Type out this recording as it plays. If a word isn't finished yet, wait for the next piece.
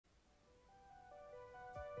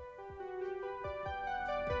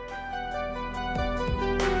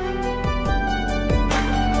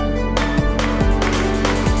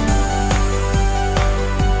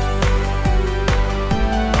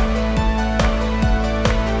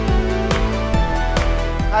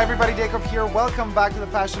Hi everybody, Dacob here. Welcome back to the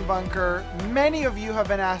Fashion Bunker. Many of you have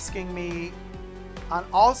been asking me on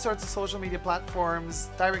all sorts of social media platforms,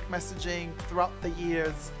 direct messaging throughout the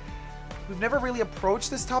years. We've never really approached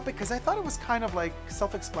this topic because I thought it was kind of like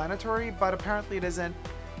self-explanatory, but apparently it isn't.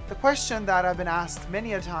 The question that I've been asked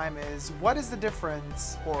many a time is, what is the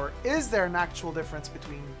difference, or is there an actual difference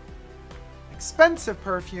between expensive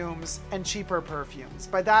perfumes and cheaper perfumes?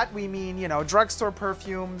 By that we mean, you know, drugstore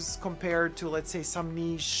perfumes compared to, let's say, some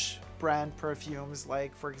niche brand perfumes,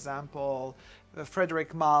 like for example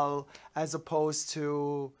Frederic Malle, as opposed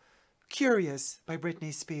to Curious by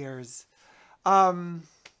Britney Spears.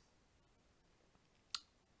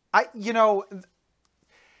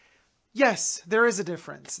 Yes, there is a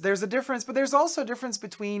difference. There's a difference, but there's also a difference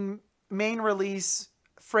between main release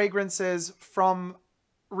fragrances from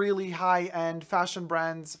really high-end fashion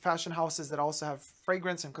brands, fashion houses that also have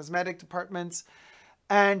fragrance and cosmetic departments,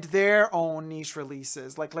 and their own niche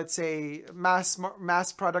releases. Like, let's say mass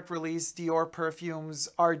product release Dior perfumes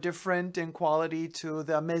are different in quality to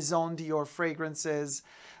the Maison Dior fragrances.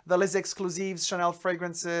 The Les Exclusives Chanel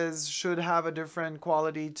fragrances should have a different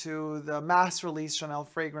quality to the mass release Chanel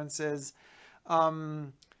fragrances.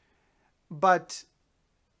 But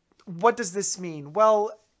what does this mean?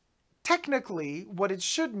 Well, technically, what it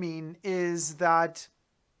should mean is that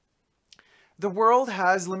the world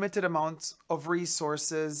has limited amounts of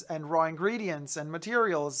resources and raw ingredients and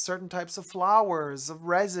materials, certain types of flowers, of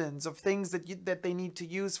resins, of things that they need to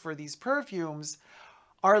use for these perfumes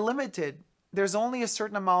are limited. There's only a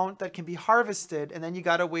certain amount that can be harvested, and then you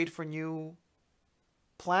gotta wait for new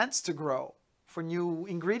plants to grow, for new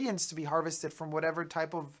ingredients to be harvested from whatever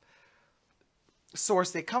type of source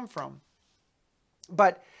they come from.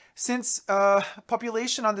 But since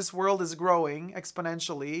population on this world is growing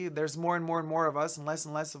exponentially, there's more and more of us, and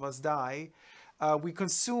less of us die. We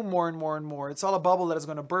consume more and more. It's all a bubble that is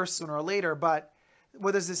going to burst sooner or later. But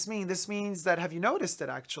what does this mean? This means that, have you noticed it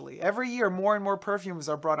actually? Every year, more and more perfumes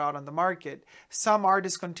are brought out on the market. Some are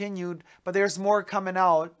discontinued, but there's more coming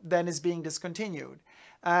out than is being discontinued.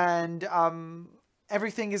 And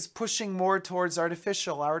everything is pushing more towards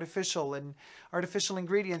artificial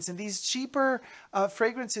ingredients. And these cheaper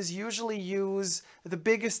fragrances usually use the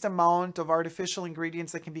biggest amount of artificial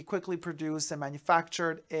ingredients that can be quickly produced and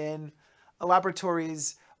manufactured in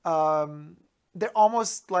laboratories. They're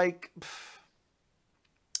almost like,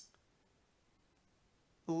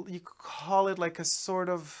 you could call it like a sort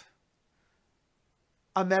of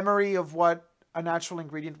a memory of what a natural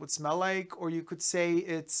ingredient would smell like, or you could say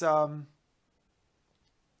it's a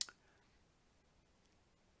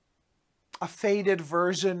faded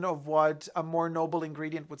version of what a more noble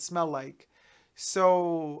ingredient would smell like.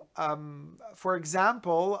 So, for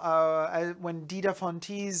example, when Dita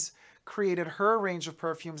Fonteese created her range of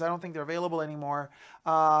perfumes, I don't think they're available anymore.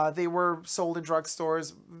 They were sold in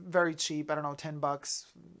drugstores, very cheap. I don't know, $10,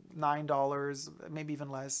 $9, maybe even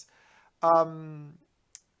less.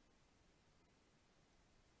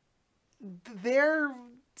 They're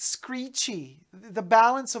screechy. The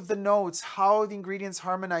balance of the notes, how the ingredients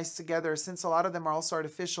harmonize together, since a lot of them are also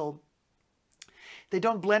artificial, they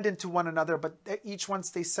don't blend into one another, but each one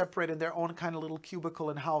stays separate in their own kind of little cubicle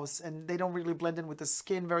and house, and they don't really blend in with the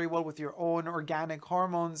skin very well, with your own organic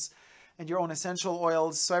hormones and your own essential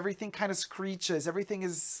oils. So everything kind of screeches. Everything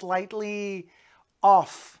is slightly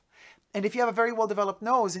off. And if you have a very well-developed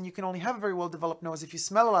nose, and you can only have a very well-developed nose if you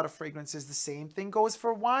smell a lot of fragrances, the same thing goes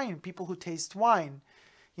for wine. People who taste wine,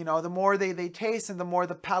 you know, the more they taste, and the more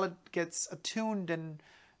the palate gets attuned and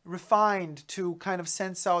refined to kind of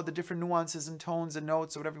sense out the different nuances and tones and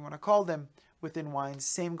notes, or whatever you want to call them, within wines.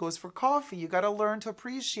 Same goes for coffee. You got to learn to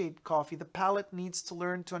appreciate coffee. The palate needs to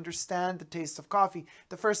learn to understand the taste of coffee.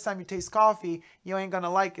 The first time you taste coffee, you ain't going to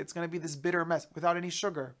like it. It's going to be this bitter mess without any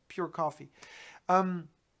sugar, pure coffee. A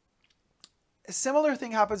similar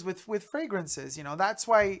thing happens with fragrances. You know, that's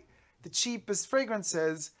why the cheapest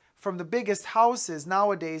fragrances from the biggest houses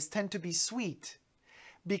nowadays tend to be sweet.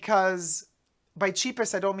 Because by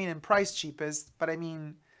cheapest, I don't mean in price cheapest, but I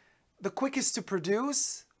mean the quickest to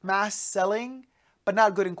produce, mass selling, but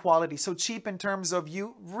not good in quality. So cheap in terms of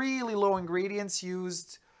really low ingredients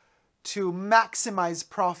used to maximize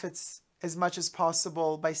profits as much as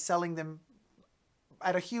possible by selling them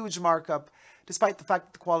at a huge markup, despite the fact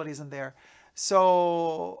that the quality isn't there.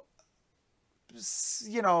 So,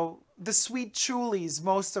 you know, the sweet Choulis,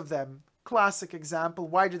 most of them, classic example.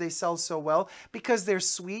 Why do they sell so well? Because they're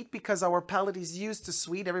sweet, because our palate is used to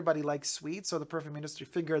sweet. Everybody likes sweet, so the perfume industry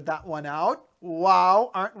figured that one out.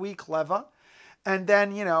 Wow, aren't we clever? And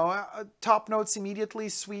then, you know, top notes immediately,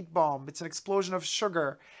 sweet bomb. It's an explosion of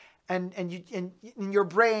sugar. And you in your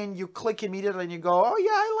brain you click immediately and you go, oh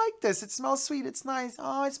yeah, I like this. It smells sweet. It's nice.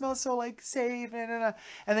 Oh, it smells so like safe. And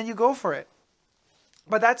then you go for it.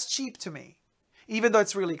 But that's cheap to me, even though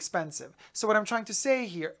it's really expensive. So what I'm trying to say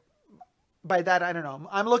here, by that, I don't know.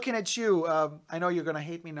 I'm looking at you. I know you're gonna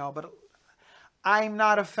hate me now, but I'm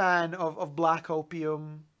not a fan of Black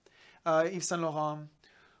Opium, Yves Saint Laurent,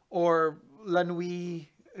 or La Nuit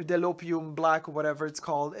de l'Opium Black, or whatever it's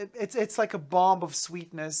called. It's like a bomb of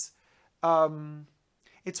sweetness.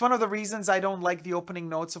 It's one of the reasons I don't like the opening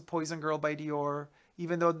notes of Poison Girl by Dior,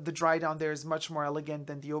 even though the dry down there is much more elegant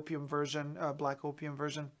than the opium version, Black Opium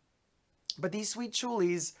version. But these sweet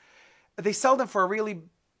chulis, they sell them for a really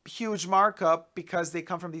huge markup because they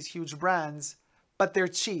come from these huge brands, but they're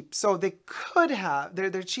cheap. So they could have,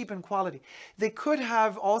 they're cheap in quality. They could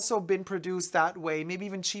have also been produced that way, maybe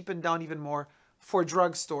even cheapened down even more for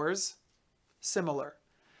drugstores, similar.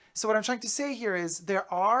 So what I'm trying to say here is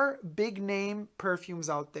there are big name perfumes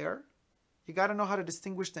out there. You got to know how to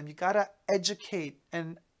distinguish them. You got to educate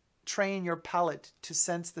and train your palate to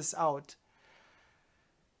sense this out.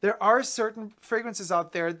 There are certain fragrances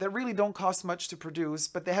out there that really don't cost much to produce,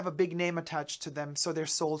 but they have a big name attached to them, so they're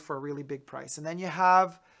sold for a really big price. And then you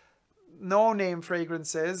have no-name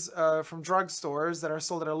fragrances from drugstores that are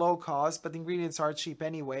sold at a low cost, but the ingredients are cheap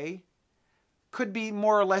anyway. Could be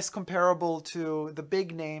more or less comparable to the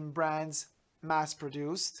big-name brands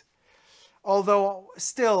mass-produced. Although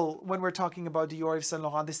still, when we're talking about Dior Yves Saint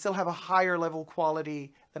Laurent, they still have a higher level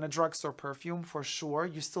quality than a drugstore perfume, for sure.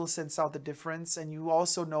 You still sense out the difference, and you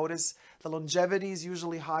also notice the longevity is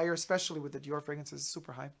usually higher, especially with the Dior fragrances,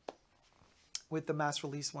 super high, with the mass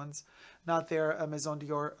release ones. Not their Maison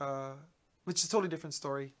Dior, which is a totally different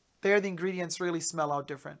story. There, the ingredients really smell out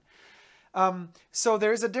different. So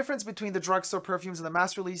there's a difference between the drugstore perfumes and the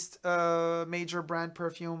mass-released major brand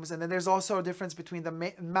perfumes. And then there's also a difference between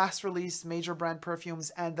the mass-released major brand perfumes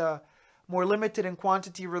and the more limited in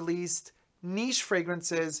quantity released niche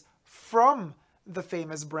fragrances from the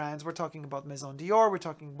famous brands. We're talking about Maison Dior, we're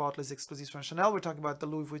talking about Les Exclusifs from Chanel, we're talking about the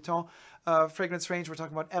Louis Vuitton fragrance range, we're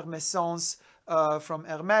talking about Hermessence from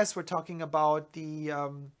Hermès, we're talking about the...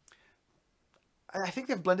 I think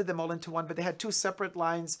they've blended them all into one, but they had two separate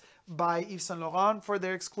lines by Yves Saint Laurent for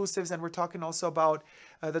their exclusives. And we're talking also about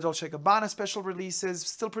the Dolce & Gabbana special releases,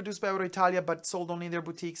 still produced by Euroitalia, but sold only in their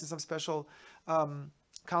boutiques and some special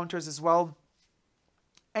counters as well.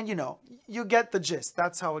 And you know, you get the gist.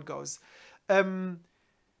 That's how it goes.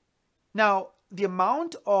 Now, the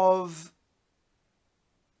amount of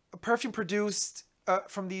perfume produced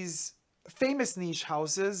from these famous niche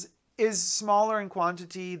houses is smaller in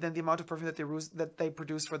quantity than the amount of perfume that they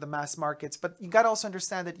produce for the mass markets. But you got to also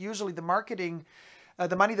understand that usually the marketing,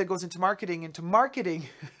 the money that goes into marketing,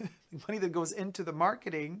 the money that goes into the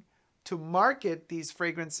marketing to market these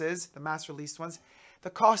fragrances, the mass released ones, the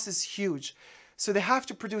cost is huge. So they have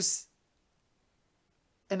to produce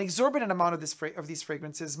an exorbitant amount of these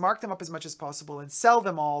fragrances, mark them up as much as possible, and sell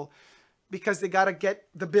them all because they got to get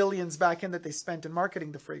the billions back in that they spent in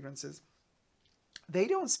marketing the fragrances. They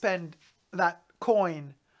don't spend that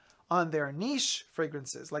coin on their niche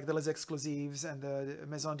fragrances like the Les Exclusifs and the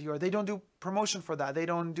Maison Dior. They don't do promotion for that. They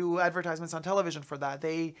don't do advertisements on television for that.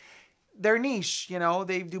 They're niche, you know.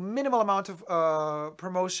 They do minimal amount of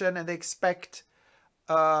promotion, and they expect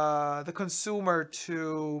the consumer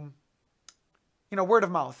to, you know, word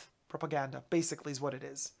of mouth propaganda basically is what it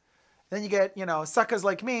is. Then you get, you know, suckers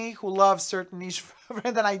like me who love certain niche,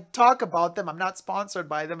 and then I talk about them. I'm not sponsored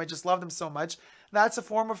by them. I just love them so much. That's a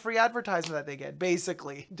form of free advertisement that they get,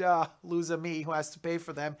 basically. Duh, loser me who has to pay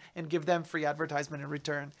for them and give them free advertisement in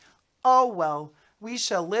return. Oh, well, we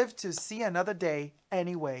shall live to see another day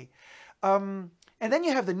anyway. And then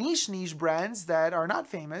you have the niche brands that are not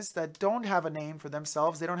famous, that don't have a name for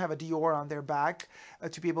themselves. They don't have a Dior on their back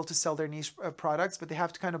to be able to sell their niche products, but they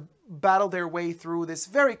have to kind of battle their way through this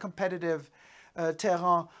very competitive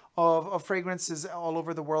terrain of fragrances all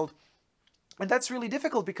over the world. And that's really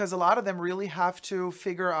difficult because a lot of them really have to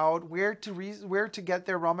figure out where to get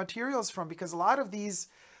their raw materials from, because a lot of these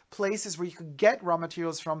places where you could get raw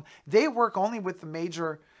materials from, they work only with the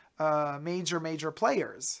major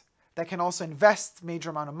players that can also invest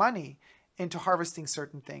major amount of money into harvesting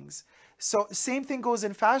certain things. So same thing goes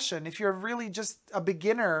in fashion. If you're really just a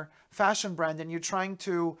beginner fashion brand and you're trying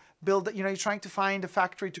to build, you know, you're trying to find a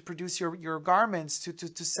factory to produce your garments,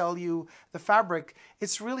 to sell you the fabric,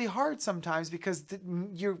 it's really hard sometimes because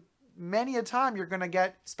many a time you're going to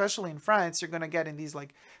get, especially in France, you're going to get in these,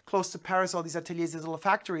 like close to Paris, all these ateliers, these little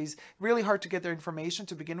factories, really hard to get their information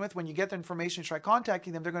to begin with. When you get their information, try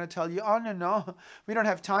contacting them, they're going to tell you, oh, no, we don't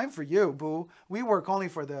have time for you, boo. We work only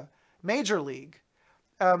for the major league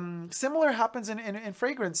similar happens in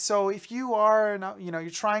fragrance. So if you are, you're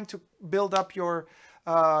trying to build up your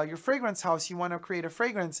fragrance house, you want to create a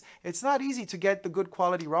fragrance, it's not easy to get the good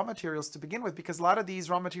quality raw materials to begin with, because a lot of these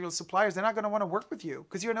raw material suppliers, they're not going to want to work with you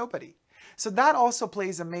because you're nobody. So that also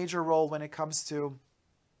plays a major role when it comes to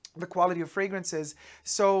the quality of fragrances.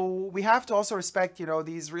 So we have to also respect,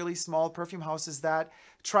 these really small perfume houses that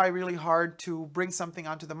try really hard to bring something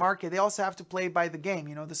onto the market. They also have to play by the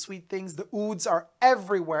game. The sweet things, the ouds are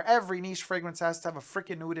everywhere. Every niche fragrance has to have a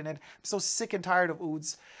freaking oud in it. I'm so sick and tired of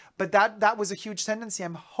ouds. But that was a huge tendency.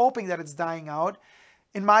 I'm hoping that it's dying out.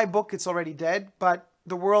 In my book, it's already dead, but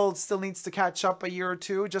the world still needs to catch up a year or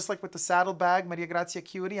two, just like with the saddlebag, Maria Grazia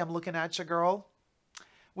Cutie. I'm looking at you, girl.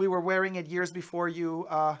 We were wearing it years before you,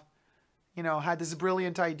 had this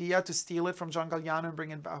brilliant idea to steal it from John Galliano and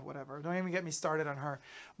bring it back, whatever. Don't even get me started on her.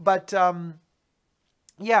 But,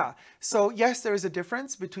 yeah. So, yes, there is a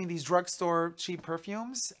difference between these drugstore cheap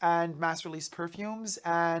perfumes and mass-released perfumes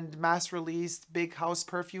and mass-released big house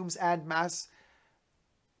perfumes and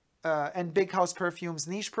big house perfumes,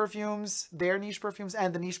 niche perfumes, their niche perfumes,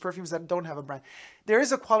 and the niche perfumes that don't have a brand. There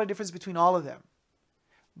is a quality difference between all of them.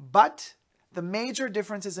 But the major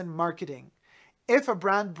difference is in marketing. If a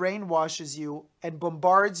brand brainwashes you and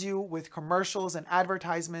bombards you with commercials and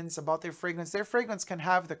advertisements about their fragrance can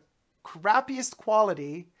have the crappiest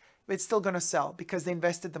quality, but it's still going to sell because they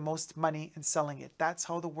invested the most money in selling it. That's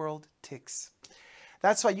how the world ticks.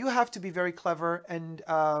 That's why you have to be very clever and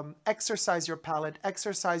exercise your palate,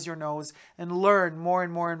 exercise your nose, and learn more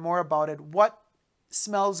and more and more about it. What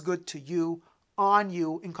smells good to you, on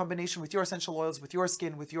you, in combination with your essential oils, with your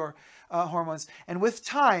skin, with your hormones. And with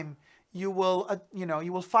time, you will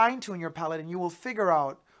fine-tune your palate and you will figure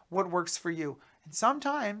out what works for you. And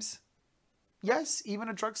sometimes, yes, even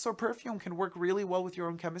a drugstore perfume can work really well with your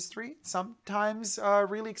own chemistry. Sometimes a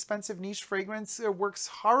really expensive niche fragrance works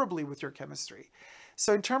horribly with your chemistry.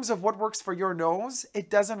 So in terms of what works for your nose, it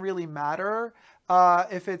doesn't really matter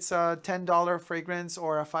if it's a $10 fragrance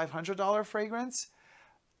or a $500 fragrance.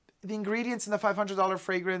 The ingredients in the $500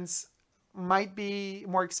 fragrance might be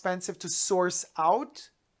more expensive to source out.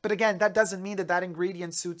 But again, that doesn't mean that that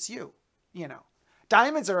ingredient suits you,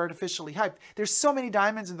 Diamonds are artificially hyped. There's so many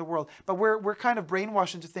diamonds in the world, but we're kind of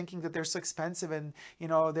brainwashed into thinking that they're so expensive and,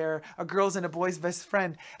 they're a girl's and a boy's best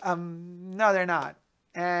friend. No, they're not.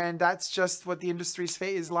 And that's just what the industry's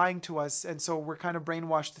fate is lying to us. And so we're kind of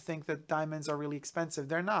brainwashed to think that diamonds are really expensive.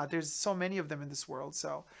 They're not. There's so many of them in this world.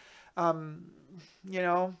 So,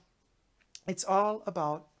 it's all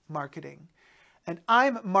about marketing. And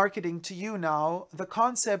I'm marketing to you now the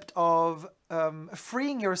concept of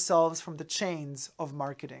freeing yourselves from the chains of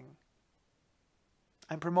marketing.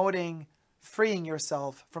 I'm promoting freeing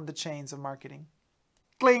yourself from the chains of marketing.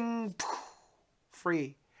 Cling!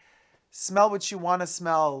 Free. Smell what you want to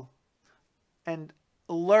smell and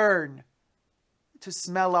learn to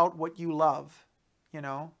smell out what you love,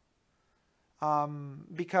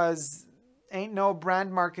 because ain't no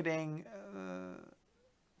brand marketing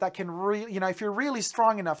that can really, if you're really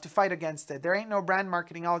strong enough to fight against it, there ain't no brand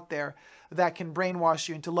marketing out there that can brainwash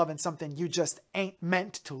you into loving something you just ain't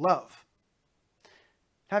meant to love.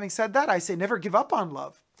 Having said that, I say never give up on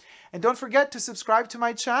love. And don't forget to subscribe to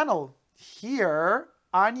my channel here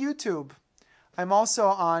on YouTube. I'm also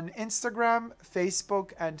on Instagram,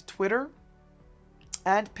 Facebook, and Twitter.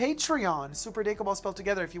 And Patreon, Super Dacob all spelled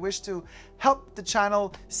together. If you wish to help the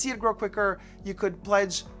channel, see it grow quicker, you could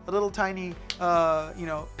pledge a little tiny,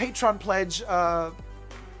 Patreon pledge.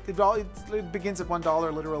 It begins at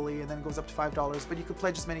 $1 literally and then goes up to $5, but you could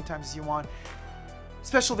pledge as many times as you want.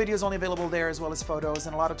 Special videos only available there, as well as photos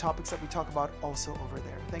and a lot of topics that we talk about also over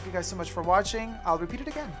there. Thank you guys so much for watching. I'll repeat it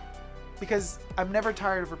again because I'm never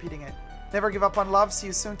tired of repeating it. Never give up on love. See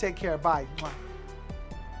you soon. Take care. Bye. Mwah.